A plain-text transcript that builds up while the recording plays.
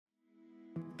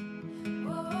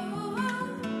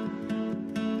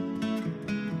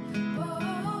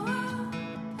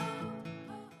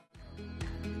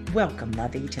Welcome,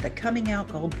 Lovey, to the Coming Out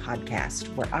Gold podcast,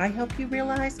 where I help you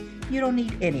realize you don't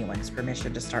need anyone's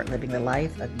permission to start living the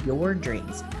life of your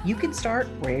dreams. You can start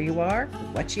where you are with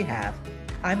what you have.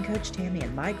 I'm Coach Tammy,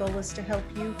 and my goal is to help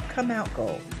you come out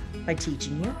gold by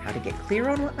teaching you how to get clear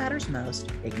on what matters most,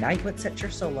 ignite what sets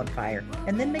your soul on fire,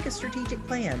 and then make a strategic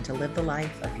plan to live the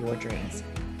life of your dreams.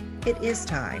 It is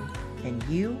time, and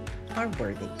you are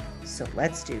worthy. So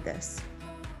let's do this.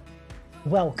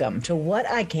 Welcome to what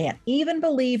I can't even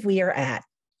believe we are at,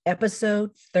 episode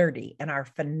 30, and our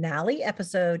finale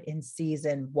episode in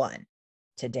season 1.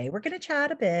 Today, we're going to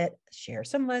chat a bit, share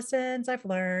some lessons I've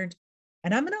learned,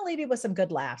 and I'm going to leave you with some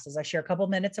good laughs as I share a couple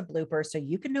minutes of bloopers so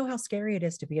you can know how scary it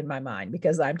is to be in my mind,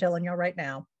 because I'm telling y'all right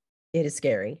now, it is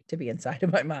scary to be inside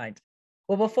of my mind.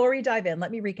 Well, before we dive in, let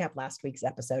me recap last week's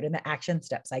episode and the action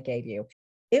steps I gave you.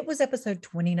 It was episode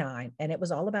 29, and it was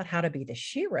all about how to be the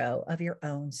hero of your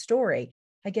own story.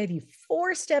 I gave you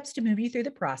 4 steps to move you through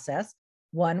the process.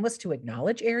 1 was to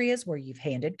acknowledge areas where you've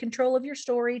handed control of your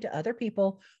story to other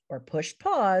people or pushed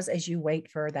pause as you wait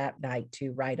for that night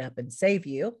to ride up and save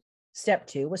you. Step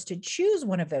 2 was to choose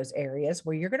one of those areas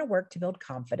where you're going to work to build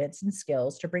confidence and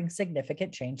skills to bring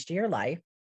significant change to your life.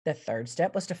 The 3rd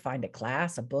step was to find a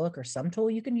class, a book, or some tool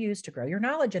you can use to grow your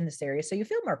knowledge in this area so you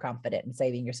feel more confident in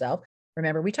saving yourself.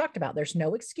 Remember, we talked about there's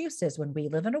no excuses when we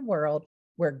live in a world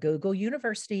where Google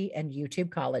University and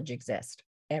YouTube College exist.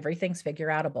 Everything's figure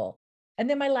outable. And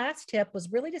then my last tip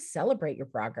was really to celebrate your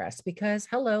progress because,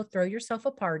 hello, throw yourself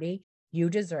a party. You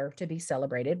deserve to be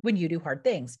celebrated when you do hard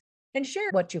things. And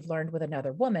share what you've learned with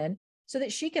another woman so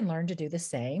that she can learn to do the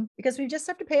same, because we just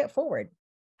have to pay it forward.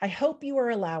 I hope you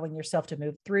are allowing yourself to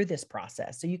move through this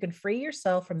process so you can free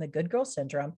yourself from the good girl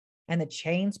syndrome and the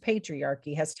chains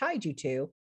patriarchy has tied you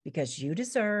to, because you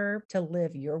deserve to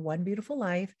live your one beautiful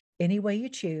life any way you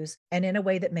choose and in a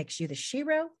way that makes you the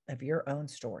hero of your own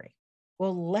story.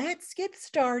 Well, let's get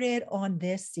started on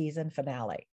this season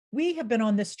finale. We have been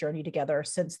on this journey together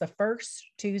since the first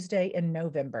Tuesday in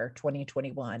November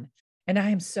 2021. And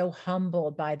I am so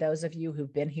humbled by those of you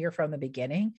who've been here from the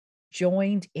beginning,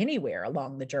 joined anywhere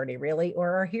along the journey, really,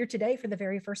 or are here today for the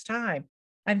very first time.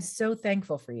 I'm so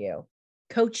thankful for you.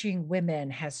 Coaching women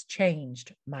has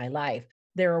changed my life.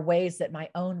 There are ways that my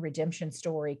own redemption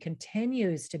story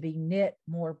continues to be knit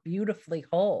more beautifully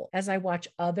whole as I watch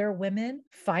other women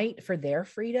fight for their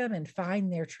freedom and find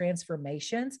their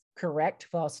transformations, correct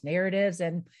false narratives,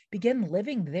 and begin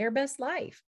living their best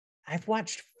life. I've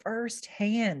watched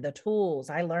firsthand the tools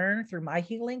I learned through my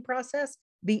healing process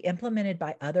be implemented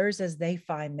by others as they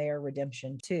find their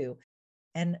redemption too.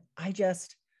 And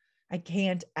I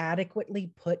can't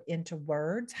adequately put into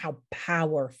words how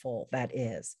powerful that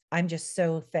is. I'm just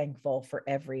so thankful for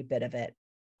every bit of it.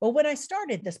 Well, when I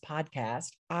started this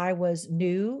podcast, I was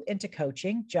new into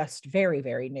coaching, just very,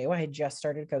 very new. I had just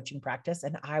started coaching practice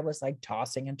and I was like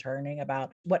tossing and turning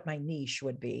about what my niche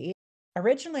would be.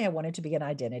 Originally, I wanted to be an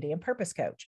identity and purpose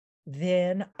coach.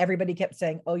 Then everybody kept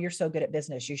saying, "Oh, you're so good at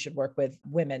business. You should work with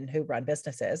women who run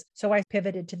businesses." So I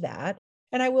pivoted to that.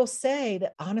 And I will say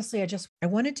that honestly, I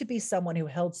wanted to be someone who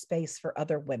held space for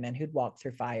other women who'd walked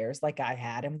through fires like I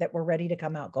had and that were ready to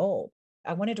come out gold.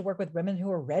 I wanted to work with women who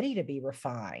were ready to be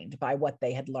refined by what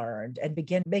they had learned and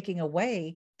begin making a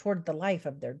way toward the life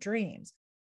of their dreams.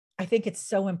 I think it's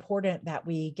so important that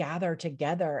we gather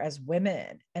together as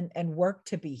women and work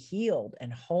to be healed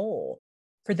and whole.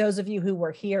 For those of you who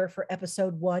were here for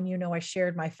episode 1, you know I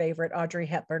shared my favorite Audrey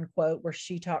Hepburn quote where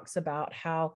she talks about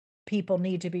how people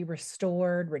need to be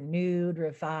restored, renewed,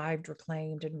 revived,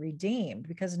 reclaimed, and redeemed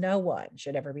because no one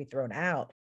should ever be thrown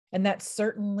out. And that's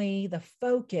certainly the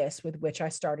focus with which I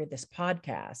started this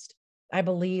podcast. I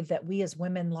believe that we as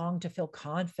women long to feel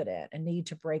confident and need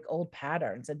to break old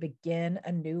patterns and begin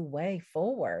a new way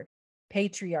forward.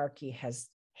 Patriarchy has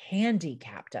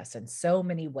handicapped us in so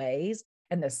many ways,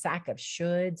 and the sack of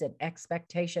shoulds and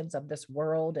expectations of this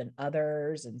world and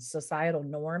others and societal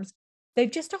norms,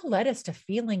 they've just all led us to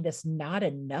feeling this not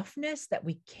enoughness that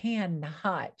we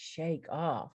cannot shake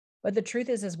off. But the truth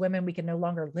is, as women, we can no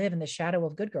longer live in the shadow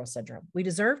of good girl syndrome. We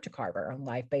deserve to carve our own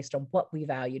life based on what we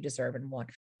value, deserve, and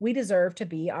want. We deserve to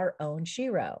be our own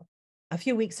hero. A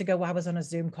few weeks ago, I was on a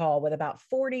Zoom call with about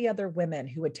 40 other women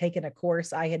who had taken a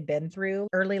course I had been through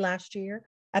early last year.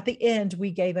 At the end,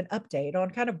 we gave an update on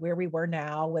kind of where we were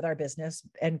now with our business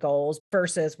and goals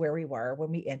versus where we were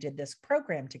when we ended this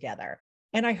program together.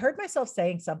 And I heard myself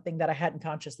saying something that I hadn't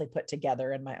consciously put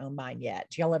together in my own mind yet.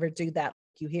 Do y'all ever do that?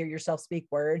 You hear yourself speak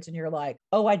words and you're like,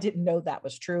 "Oh, I didn't know that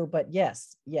was true, but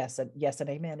yes, and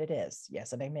amen, it is.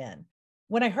 Yes, and amen."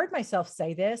 When I heard myself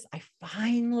say this, I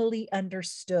finally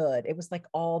understood. It was like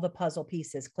all the puzzle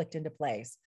pieces clicked into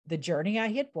place. the journey I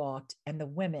had walked, and the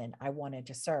women I wanted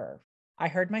to serve. I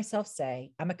heard myself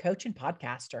say, I'm a coach and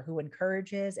podcaster who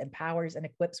encourages, empowers, and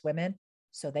equips women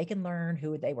so they can learn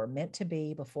who they were meant to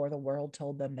be before the world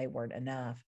told them they weren't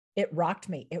enough. It rocked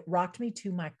me. It rocked me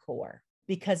to my core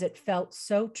because it felt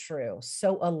so true,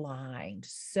 so aligned,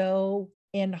 so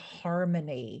in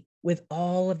harmony with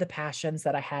all of the passions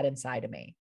that I had inside of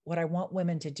me. What I want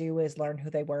women to do is learn who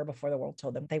they were before the world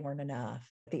told them they weren't enough.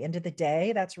 At the end of the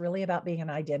day, that's really about being an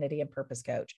identity and purpose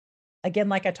coach. Again,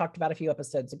 like I talked about a few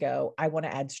episodes ago, I want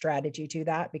to add strategy to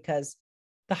that because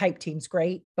the hype team's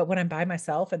great. But when I'm by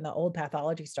myself and the old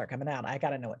pathologies start coming out, I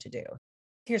got to know what to do.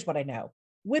 Here's what I know: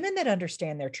 women that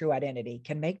understand their true identity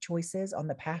can make choices on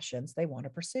the passions they want to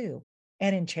pursue.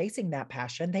 And in chasing that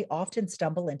passion, they often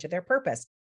stumble into their purpose.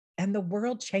 And the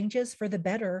world changes for the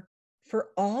better for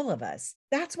all of us.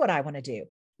 That's what I want to do.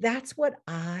 That's what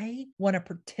I want to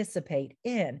participate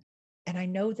in. And I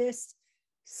know this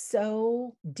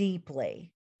so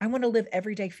deeply. I want to live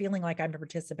every day feeling like I'm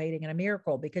participating in a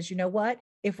miracle because you know what?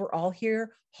 If we're all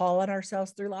here hauling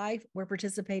ourselves through life, we're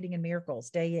participating in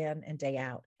miracles day in and day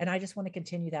out. And I just want to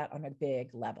continue that on a big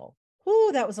level.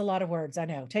 Whew, that was a lot of words. I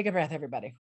know. Take a breath,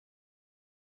 everybody.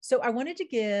 So I wanted to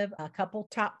give a couple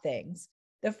top things.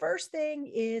 The first thing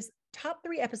is top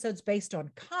 3 episodes based on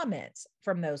comments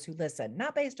from those who listen,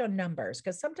 not based on numbers,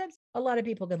 because sometimes a lot of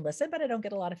people can listen, but I don't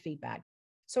get a lot of feedback.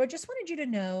 So I just wanted you to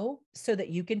know so that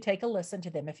you can take a listen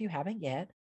to them if you haven't yet.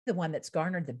 The one that's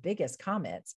garnered the biggest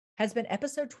comments has been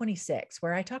episode 26,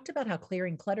 where I talked about how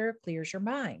clearing clutter clears your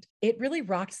mind. It really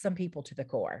rocked some people to the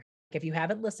core. If you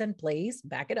haven't listened, please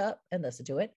back it up and listen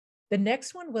to it. The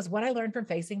next one was what I learned from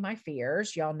facing my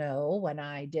fears. Y'all know when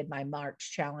I did my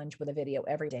March challenge with a video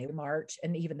every day, March,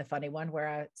 and even the funny one where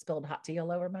I spilled hot tea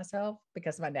all over myself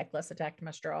because my necklace attacked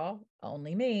my straw.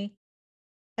 Only me.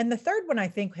 And the third one I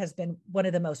think has been one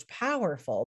of the most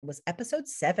powerful was episode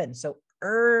 7. So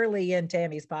early in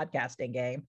Tammy's podcasting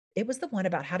game, it was the one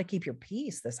about how to keep your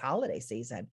peace this holiday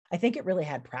season. I think it really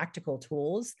had practical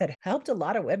tools that helped a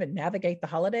lot of women navigate the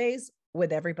holidays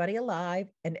with everybody alive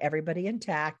and everybody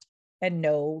intact and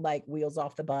no like wheels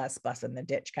off the bus in the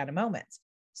ditch kind of moments.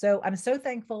 So I'm so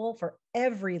thankful for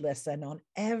every listen on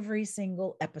every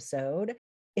single episode.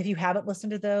 If you haven't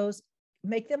listened to those,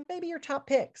 make them maybe your top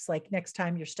picks. Like next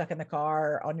time you're stuck in the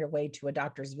car on your way to a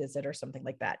doctor's visit or something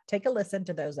like that, take a listen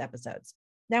to those episodes.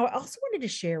 Now, I also wanted to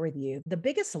share with you the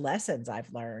biggest lessons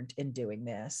I've learned in doing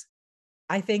this.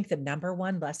 I think the number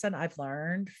one lesson I've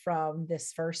learned from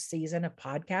this first season of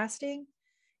podcasting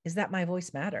is that my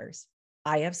voice matters.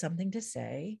 I have something to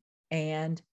say.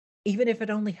 And even if it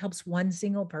only helps one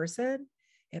single person,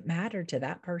 it mattered to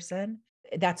that person.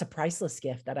 That's a priceless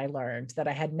gift that I learned that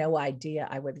I had no idea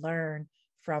I would learn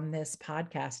from this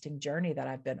podcasting journey that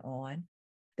I've been on.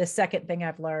 The second thing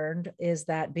I've learned is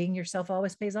that being yourself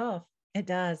always pays off. It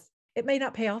does. It may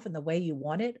not pay off in the way you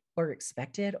wanted or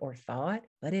expected or thought,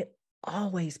 but it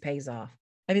always pays off.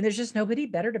 I mean, there's just nobody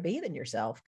better to be than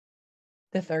yourself.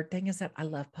 The third thing is that I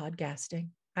love podcasting.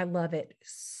 I love it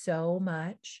so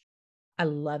much. I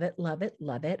love it, love it,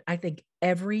 love it. I think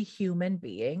every human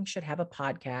being should have a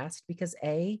podcast because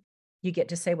A, you get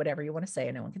to say whatever you want to say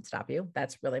and no one can stop you.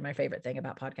 That's really my favorite thing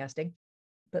about podcasting.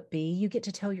 But B, you get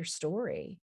to tell your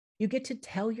story. You get to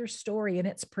tell your story and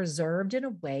it's preserved in a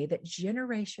way that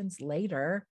generations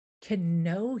later can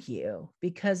know you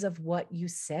because of what you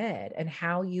said and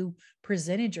how you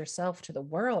presented yourself to the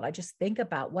world. I just think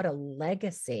about what a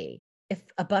legacy. If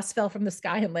a bus fell from the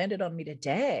sky and landed on me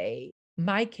today,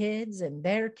 my kids and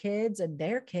their kids and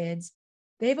their kids,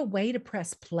 they have a way to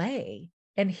press play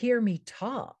and hear me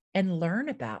talk and learn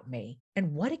about me.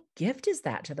 And what a gift is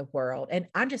that to the world? And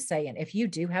I'm just saying, if you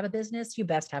do have a business, you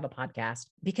best have a podcast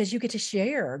because you get to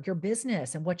share your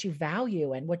business and what you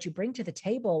value and what you bring to the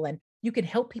table. And you can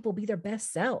help people be their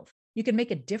best self. You can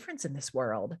make a difference in this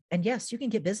world. And yes, you can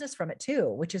get business from it too,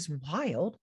 which is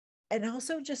wild. And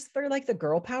also just for like the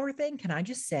girl power thing, can I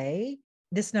just say,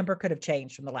 this number could have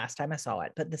changed from the last time I saw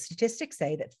it, but the statistics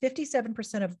say that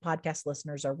 57% of podcast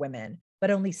listeners are women,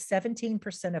 but only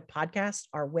 17% of podcasts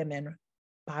are women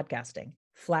podcasting.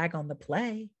 Flag on the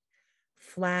play.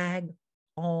 Flag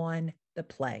on the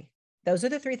play. Those are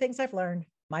the 3 things I've learned.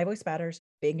 My voice matters.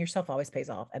 Being yourself always pays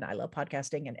off. And I love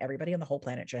podcasting, and everybody on the whole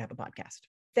planet should have a podcast.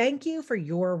 Thank you for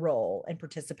your role in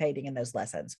participating in those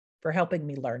lessons, for helping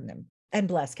me learn them. And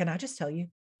bless, can I just tell you,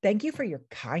 thank you for your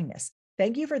kindness.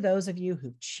 Thank you for those of you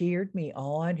who've cheered me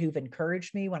on, who've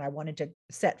encouraged me when I wanted to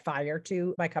set fire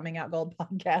to my Coming Out Gold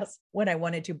podcast, when I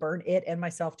wanted to burn it and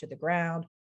myself to the ground.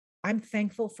 I'm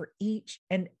thankful for each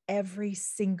and every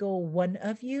single one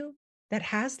of you that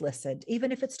has listened,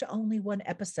 even if it's to only one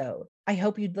episode. I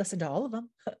hope you'd listen to all of them.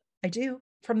 I do.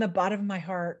 From the bottom of my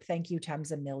heart, thank you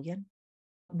times a million.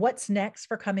 What's next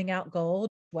for Coming Out Gold?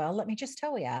 Well, let me just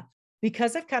tell you,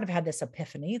 because I've kind of had this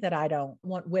epiphany that I don't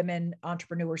want women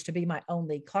entrepreneurs to be my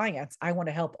only clients. I want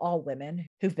to help all women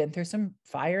who've been through some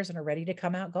fires and are ready to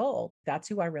come out gold. That's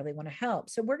who I really want to help.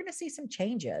 So we're going to see some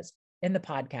changes in the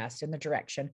podcast, in the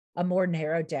direction, a more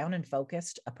narrowed down and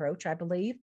focused approach, I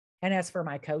believe. And as for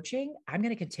my coaching, I'm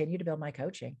going to continue to build my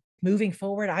coaching. Moving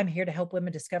forward, I'm here to help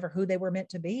women discover who they were meant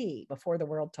to be before the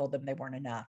world told them they weren't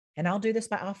enough. And I'll do this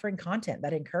by offering content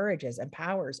that encourages,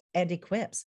 empowers, and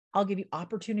equips. I'll give you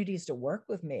opportunities to work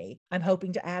with me. I'm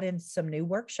hoping to add in some new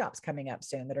workshops coming up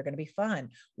soon that are going to be fun,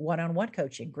 one-on-one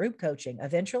coaching, group coaching.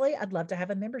 Eventually, I'd love to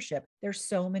have a membership. There's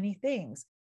so many things.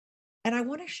 And I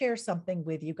want to share something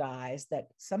with you guys that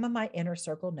some of my inner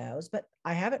circle knows, but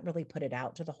I haven't really put it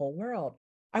out to the whole world.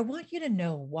 I want you to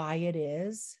know why it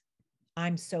is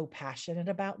I'm so passionate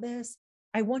about this.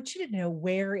 I want you to know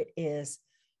where it is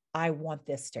I want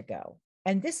this to go.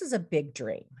 And this is a big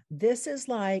dream. This is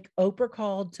like Oprah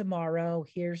called tomorrow.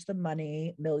 Here's the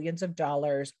money, millions of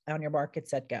dollars on your market,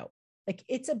 set, go. Like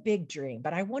it's a big dream,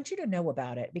 but I want you to know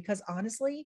about it because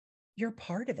honestly, you're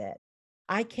part of it.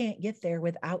 I can't get there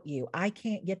without you. I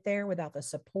can't get there without the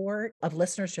support of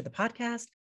listeners to the podcast,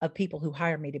 of people who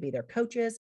hire me to be their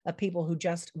coaches, of people who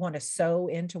just want to sew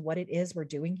into what it is we're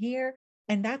doing here.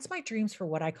 And that's my dreams for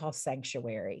what I call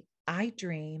sanctuary. I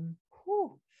dream,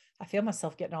 I feel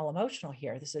myself getting all emotional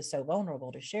here. This is so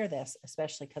vulnerable to share this,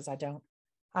 especially because I don't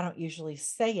usually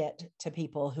say it to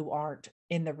people who aren't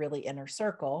in the really inner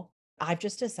circle. I've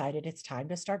just decided it's time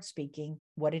to start speaking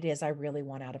what it is I really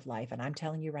want out of life. And I'm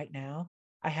telling you right now,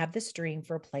 I have this dream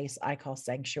for a place I call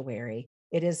sanctuary.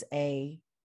 It is a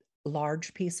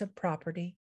large piece of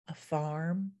property, a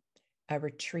farm, a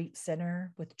retreat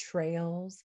center with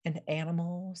trails and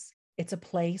animals. It's a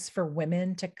place for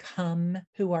women to come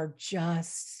who are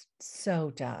just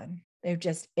so done. They've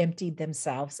just emptied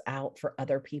themselves out for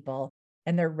other people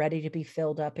and they're ready to be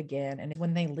filled up again. And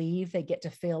when they leave, they get to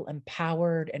feel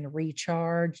empowered and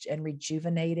recharged and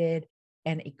rejuvenated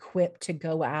and equipped to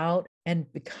go out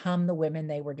and become the women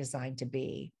they were designed to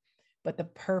be. But the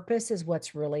purpose is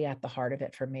what's really at the heart of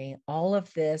it for me. All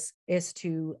of this is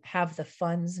to have the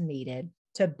funds needed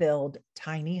to build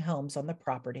tiny homes on the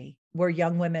property where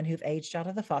young women who've aged out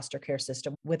of the foster care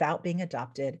system without being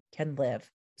adopted can live.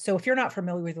 So if you're not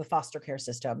familiar with the foster care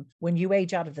system, when you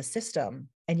age out of the system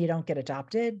and you don't get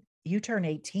adopted, you turn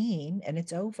 18 and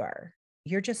it's over.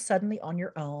 You're just suddenly on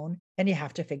your own and you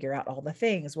have to figure out all the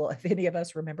things. Well, if any of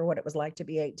us remember what it was like to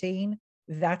be 18,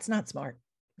 that's not smart.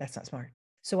 That's not smart.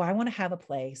 So I want to have a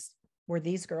place where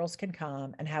these girls can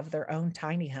come and have their own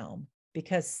tiny home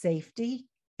because safety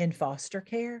in foster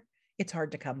care, it's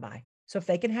hard to come by. So if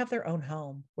they can have their own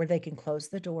home where they can close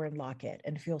the door and lock it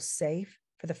and feel safe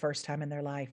for the first time in their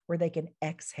life, where they can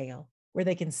exhale, where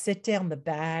they can sit down the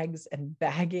bags and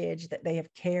baggage that they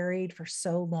have carried for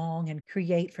so long and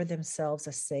create for themselves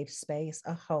a safe space,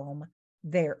 a home,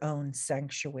 their own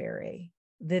sanctuary,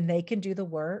 then they can do the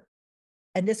work.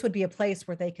 And this would be a place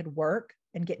where they could work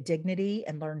and get dignity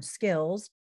and learn skills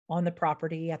on the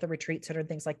property at the retreat center and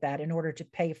things like that in order to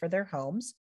pay for their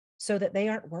homes so that they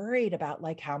aren't worried about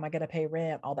like, how am I going to pay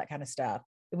rent, all that kind of stuff.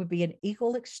 It would be an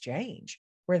equal exchange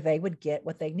where they would get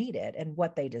what they needed and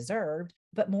what they deserved.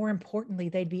 But more importantly,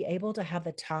 they'd be able to have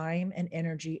the time and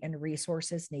energy and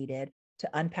resources needed to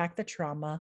unpack the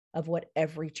trauma of what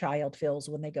every child feels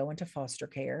when they go into foster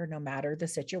care, no matter the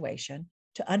situation,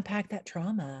 to unpack that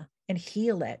trauma and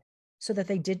heal it so that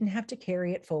they didn't have to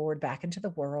carry it forward back into the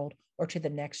world or to the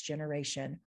next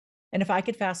generation. And if I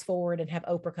could fast forward and have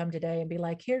Oprah come today and be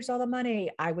like, here's all the money,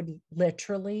 I would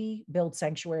literally build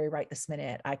sanctuary right this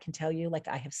minute. I can tell you, like,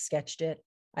 I have sketched it.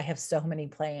 I have so many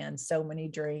plans, so many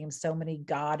dreams, so many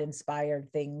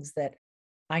God-inspired things that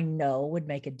I know would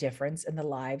make a difference in the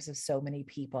lives of so many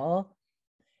people.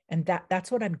 And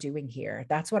that's what I'm doing here.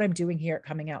 That's what I'm doing here at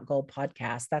Coming Out Gold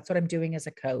podcast. That's what I'm doing as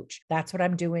a coach. That's what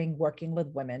I'm doing working with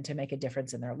women to make a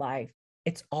difference in their life.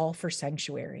 It's all for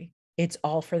sanctuary. It's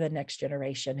all for the next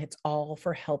generation. It's all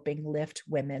for helping lift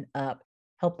women up,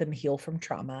 help them heal from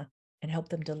trauma, and help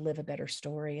them to live a better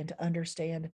story and to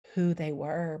understand who they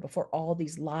were before all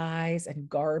these lies and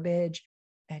garbage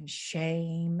and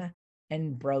shame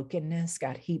and brokenness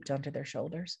got heaped onto their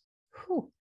shoulders.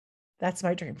 Whew, that's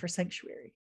my dream for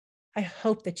sanctuary. I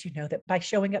hope that you know that by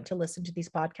showing up to listen to these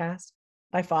podcasts,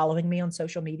 by following me on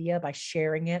social media, by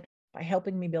sharing it, by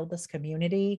helping me build this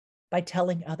community, by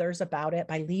telling others about it,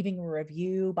 by leaving a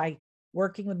review, by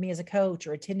working with me as a coach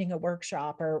or attending a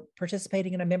workshop or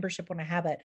participating in a membership when I have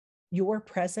it, your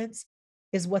presence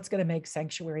is what's going to make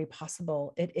Sanctuary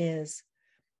possible. It is.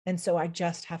 And so I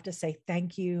just have to say,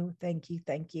 thank you, thank you,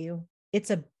 thank you. It's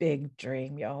a big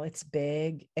dream, y'all. It's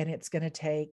big and it's going to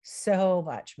take so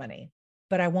much money,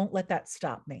 but I won't let that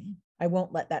stop me. I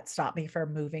won't let that stop me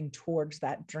from moving towards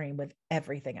that dream with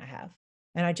everything I have.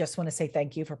 And I just want to say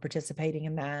thank you for participating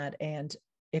in that. And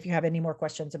if you have any more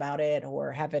questions about it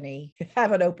or have an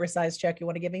Oprah-sized check you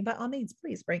want to give me, by all means,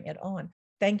 please bring it on.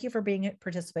 Thank you for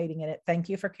participating in it. Thank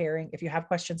you for caring. If you have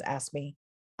questions, ask me.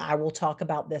 I will talk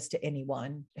about this to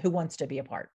anyone who wants to be a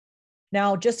part.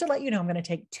 Now, just to let you know, I'm going to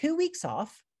take 2 weeks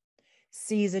off.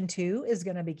 Season 2 is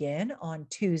going to begin on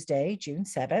Tuesday, June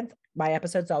 7th. My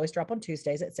episodes always drop on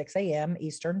Tuesdays at 6 a.m.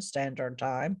 Eastern Standard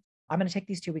Time. I'm going to take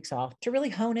these 2 weeks off to really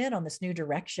hone in on this new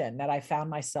direction that I found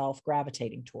myself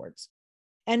gravitating towards.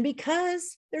 And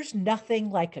because there's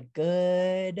nothing like a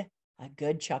good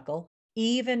chuckle,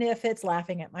 even if it's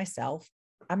laughing at myself,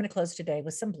 I'm going to close today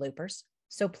with some bloopers.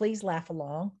 So please laugh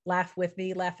along, laugh with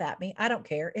me, laugh at me. I don't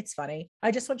care. It's funny.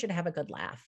 I just want you to have a good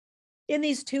laugh. In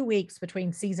these 2 weeks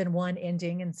between season 1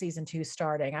 ending and season 2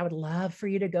 starting, I would love for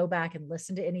you to go back and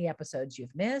listen to any episodes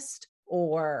you've missed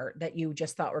or that you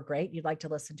just thought were great, you'd like to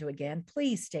listen to again.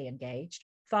 Please stay engaged.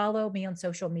 Follow me on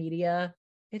social media.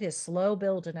 It is slow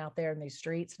building out there in these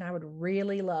streets, and I would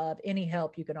really love any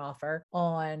help you can offer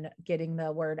on getting the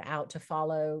word out to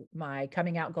follow my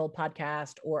Coming Out Gold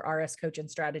podcast or RS Coach and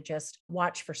Strategist.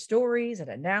 Watch for stories and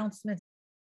announcements.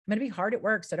 I'm going to be hard at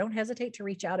work, so don't hesitate to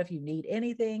reach out if you need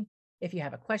anything. If you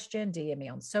have a question, DM me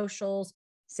on socials,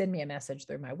 send me a message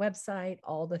through my website,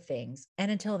 all the things. And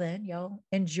until then, y'all,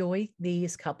 enjoy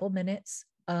these couple minutes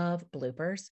of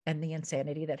bloopers and the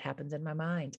insanity that happens in my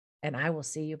mind. And I will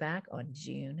see you back on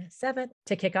June 7th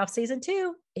to kick off season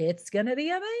 2. It's going to be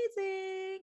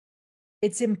amazing.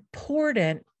 It's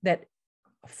important that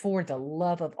for the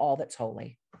love of all that's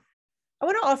holy, I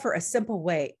want to offer a simple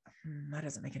way. That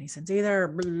doesn't make any sense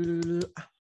either.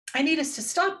 I need us to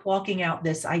stop walking out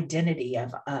this identity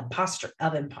of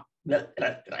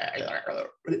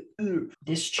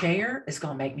this chair is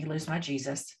going to make me lose my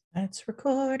Jesus. Let's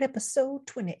record episode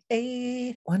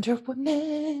 28. Wonder what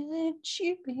meant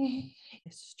she be.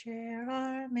 This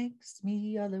chair makes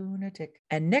me a lunatic.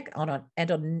 And Nick, what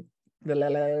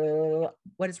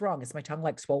is wrong? Is my tongue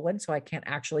like swollen so I can't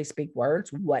actually speak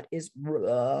words? What is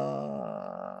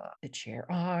the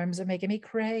chair arms are making me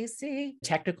crazy.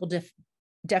 Technical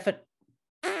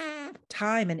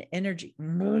time and energy.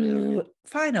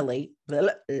 Finally,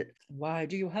 why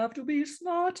do you have to be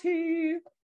snotty?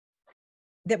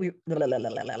 The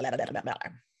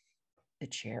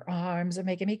chair arms are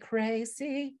making me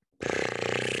crazy.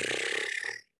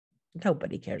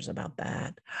 Nobody cares about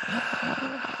that.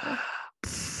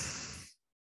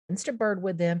 Mr. Bird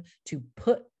with them to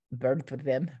put bird with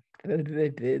them. What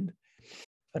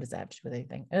does that have to do with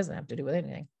anything? It doesn't have to do with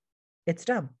anything. It's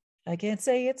dumb. I can't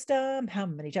say it's dumb. How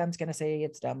many times can I say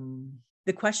it's dumb?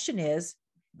 The question is,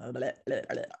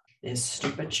 this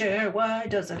stupid chair, why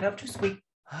does it have to squeak?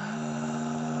 I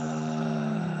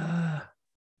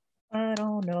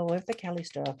don't know if the Kelly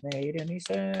stuff made any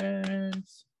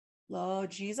sense. Lord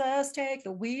Jesus, take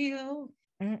the wheel.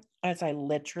 As I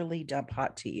literally dump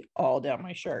hot tea all down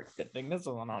my shirt. Good thing this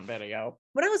isn't on video.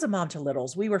 When I was a mom to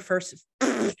littles, we were first...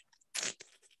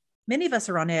 Many of us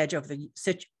are on edge over the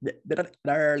situation. We're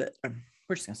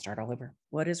just going to start all over.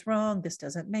 What is wrong? This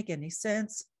doesn't make any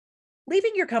sense.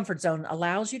 Leaving your comfort zone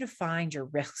allows you to find your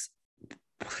risks.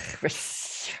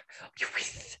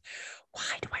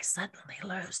 Why do I suddenly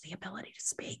lose the ability to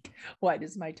speak? Why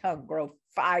does my tongue grow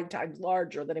 5 times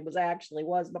larger than it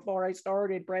was before I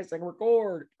started pressing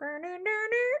record?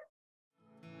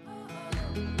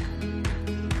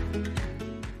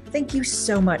 Thank you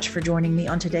so much for joining me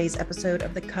on today's episode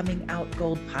of the Coming Out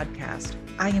Gold podcast.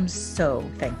 I am so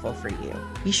thankful for you.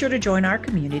 Be sure to join our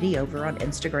community over on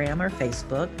Instagram or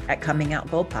Facebook at Coming Out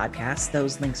Gold Podcast.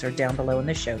 Those links are down below in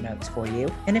the show notes for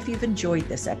you. And if you've enjoyed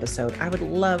this episode, I would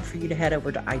love for you to head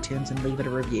over to iTunes and leave it a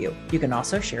review. You can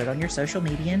also share it on your social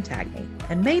media and tag me.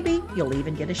 And maybe you'll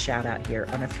even get a shout out here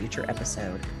on a future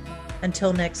episode.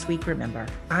 Until next week, remember,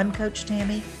 I'm Coach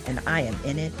Tammy, and I am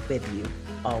in it with you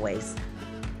always.